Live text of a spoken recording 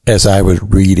as I was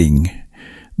reading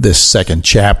this second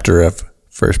chapter of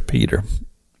First Peter,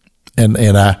 and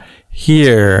I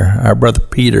hear our brother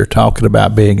Peter talking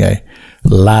about being a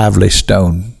lively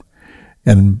stone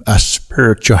and a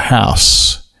spiritual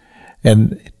house,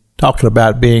 and talking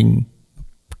about being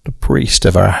the priest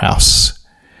of our house,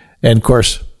 and of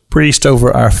course, priest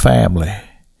over our family.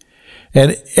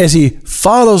 And as he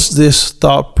follows this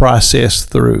thought process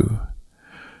through,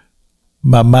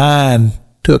 my mind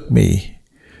took me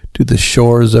to the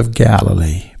shores of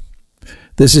Galilee.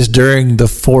 This is during the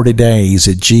 40 days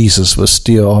that Jesus was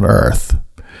still on earth.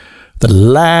 The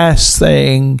last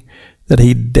thing that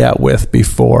he dealt with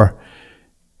before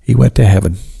he went to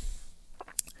heaven.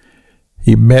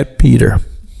 He met Peter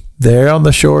there on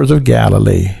the shores of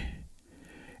Galilee,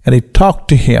 and he talked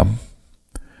to him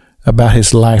about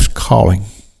his life's calling.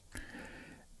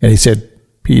 And he said,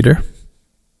 Peter,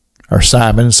 or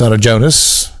Simon, son of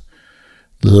Jonas,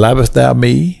 lovest thou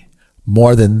me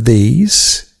more than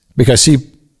these? Because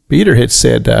Peter had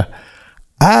said,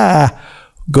 I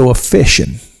go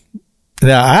a-fishing.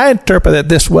 Now, I interpret it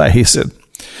this way. He said,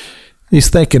 he's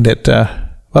thinking that,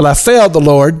 I failed the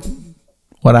Lord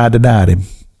when I denied him,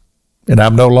 and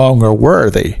I'm no longer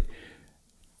worthy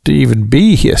to even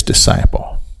be his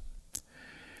disciple.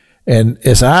 And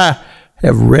as I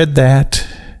have read that,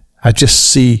 I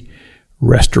just see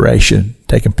restoration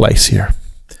taking place here.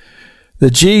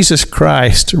 That Jesus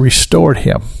Christ restored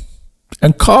him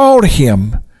and called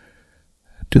him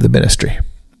to the ministry.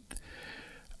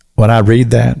 When I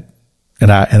read that,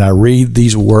 and I read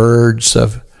these words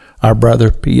of our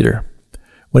brother Peter,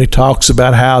 when he talks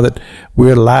about how that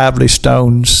we're lively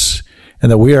stones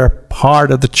and that we are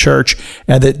part of the church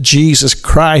and that Jesus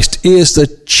Christ is the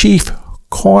chief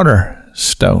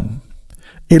cornerstone,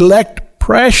 elect,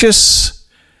 precious,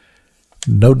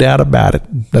 no doubt about it.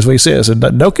 That's what he says,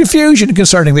 and no confusion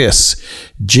concerning this.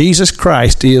 Jesus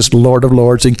Christ is Lord of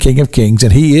lords and King of kings,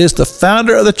 and he is the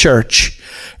founder of the church,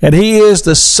 and he is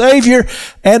the Savior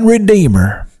and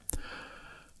Redeemer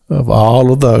of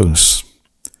all of those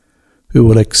who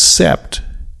will accept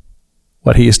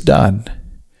what he has done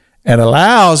and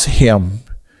allows him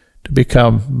to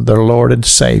become their Lord and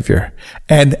Savior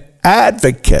and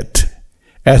advocate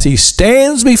as he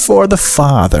stands before the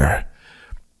Father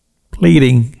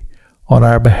pleading on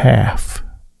our behalf.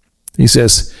 He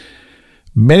says,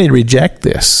 many reject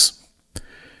this.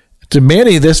 To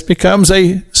many, this becomes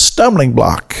a stumbling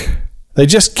block. They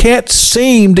just can't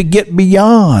seem to get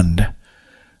beyond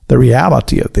the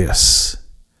reality of this.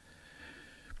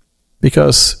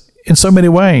 Because in so many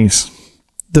ways,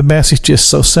 the message is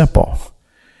so simple.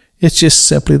 It's just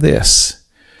simply this.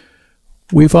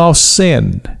 We've all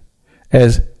sinned,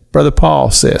 as Brother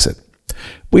Paul says it.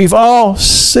 We've all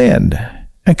sinned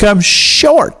and come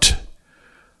short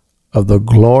of the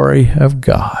glory of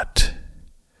God.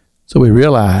 So we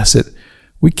realize that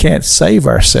we can't save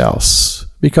ourselves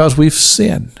because we've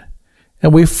sinned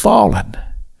and we've fallen.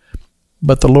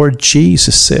 But the Lord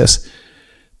Jesus says,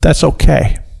 that's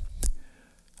okay.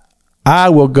 I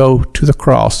will go to the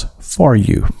cross for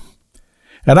you,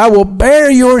 and I will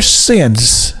bear your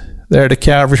sins there at the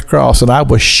Calvary's cross, and I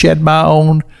will shed my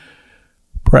own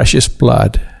precious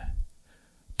blood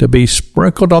to be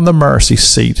sprinkled on the mercy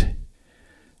seat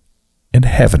in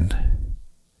heaven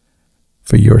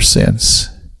for your sins.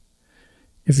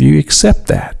 If you accept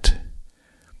that,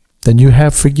 then you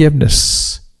have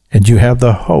forgiveness, and you have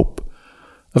the hope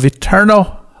of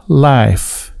eternal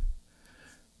life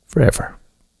forever.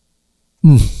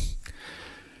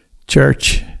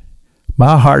 Church,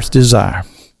 my heart's desire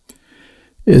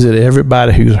is that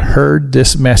everybody who's heard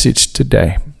this message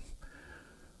today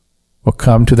will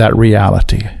come to that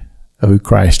reality of who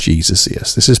Christ Jesus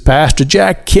is. This is Pastor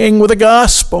Jack King with the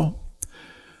gospel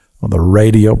on the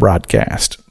radio broadcast.